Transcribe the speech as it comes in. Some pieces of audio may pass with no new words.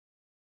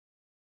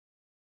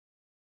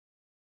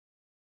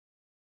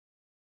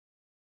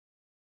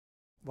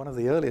One of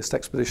the earliest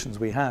expeditions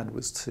we had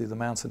was to the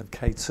mountain of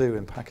K2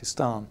 in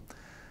Pakistan,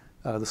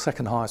 the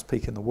second highest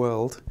peak in the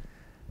world,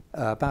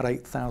 about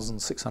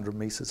 8,600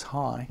 meters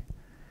high.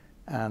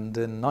 And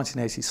in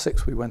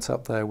 1986 we went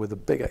up there with a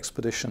big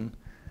expedition.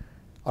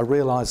 I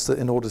realized that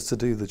in order to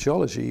do the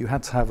geology you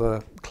had to have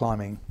a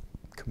climbing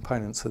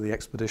component to the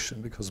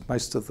expedition, because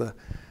most of the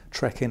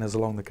trekking is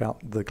along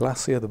the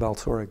glacier, the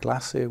Baltoro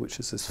Glacier,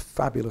 which is this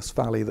fabulous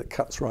valley that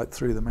cuts right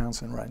through the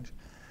mountain range.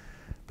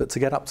 But to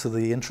get up to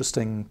the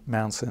interesting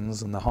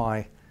mountains and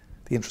the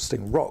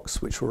interesting rocks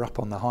which were up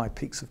on the high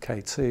peaks of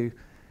K2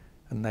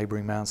 and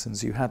neighbouring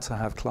mountains, you had to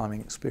have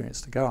climbing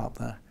experience to go up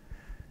there.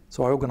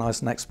 So I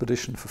organised an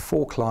expedition for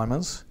 4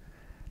 climbers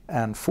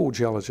and 4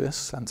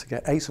 geologists, and to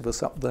get 8 of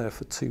us up there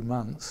for 2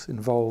 months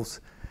involved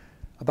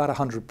about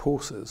 100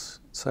 porters.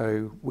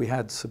 So we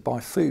had to buy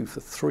food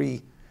for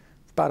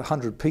about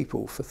 100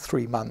 people for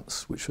 3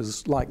 months, which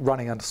was like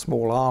running a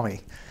small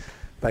army,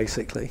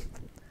 basically.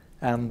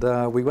 And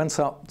we went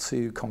up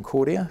to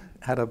Concordia,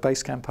 had a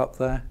base camp up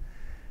there,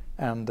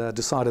 and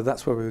decided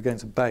that's where we were going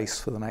to base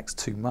for the next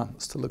 2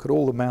 months, to look at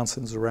all the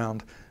mountains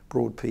around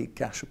Broad Peak,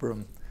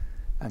 Gasherbrum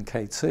and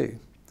K2.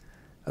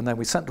 And then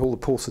we sent all the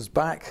porters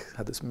back,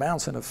 had this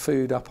mountain of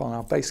food up on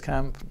our base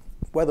camp,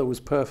 weather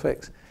was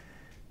perfect,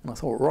 and I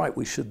thought, right,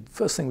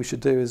 first thing we should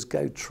do is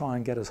go try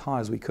and get as high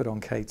as we could on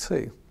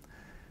K2.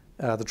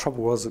 The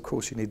trouble was, of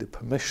course, you needed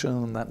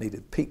permission, that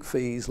needed peak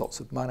fees,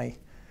 lots of money.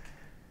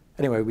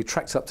 Anyway, we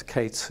trekked up to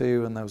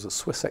K2, and there was a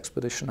Swiss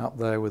expedition up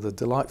there with a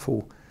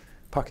delightful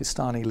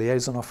Pakistani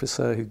liaison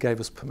officer who gave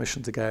us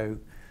permission to go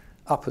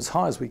up as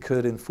high as we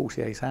could in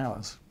 48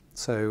 hours.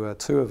 So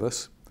 2 of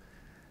us,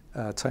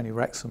 Tony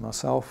Rex and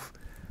myself,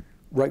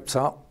 roped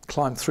up,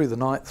 climbed through the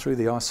night, through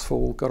the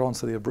icefall, got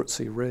onto the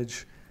Abruzzi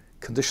Ridge.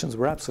 Conditions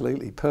were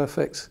absolutely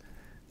perfect.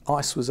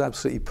 Ice was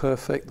absolutely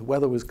perfect. The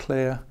weather was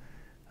clear.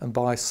 And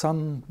by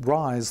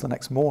sunrise the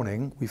next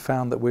morning, we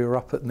found that we were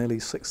up at nearly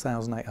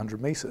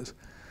 6,800 meters.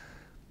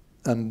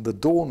 And the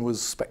dawn was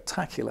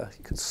spectacular.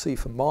 You could see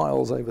for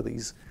miles over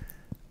these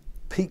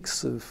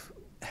peaks of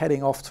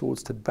heading off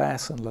towards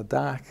Tibet and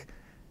Ladakh.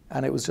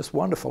 And it was just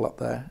wonderful up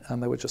there.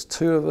 And there were just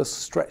 2 of us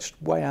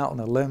stretched way out on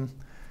a limb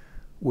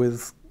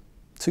with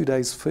 2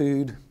 days'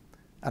 food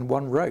and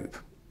 1 rope.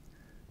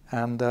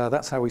 And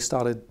that's how we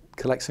started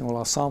collecting all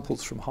our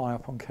samples from high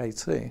up on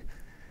K2.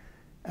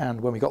 And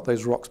when we got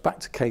those rocks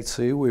back to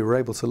K2, we were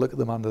able to look at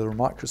them under a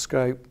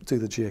microscope, do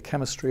the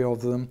geochemistry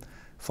of them,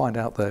 find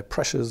out their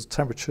pressures,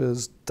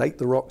 temperatures, date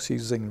the rocks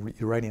using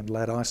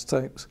uranium-lead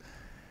isotopes.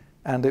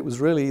 And it was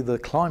really the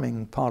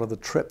climbing part of the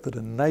trip that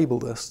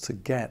enabled us to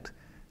get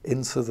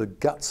into the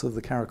guts of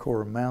the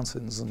Karakoram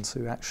Mountains and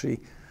to actually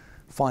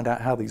find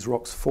out how these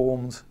rocks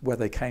formed, where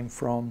they came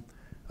from,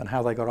 and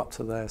how they got up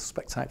to their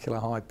spectacular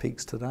high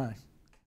peaks today.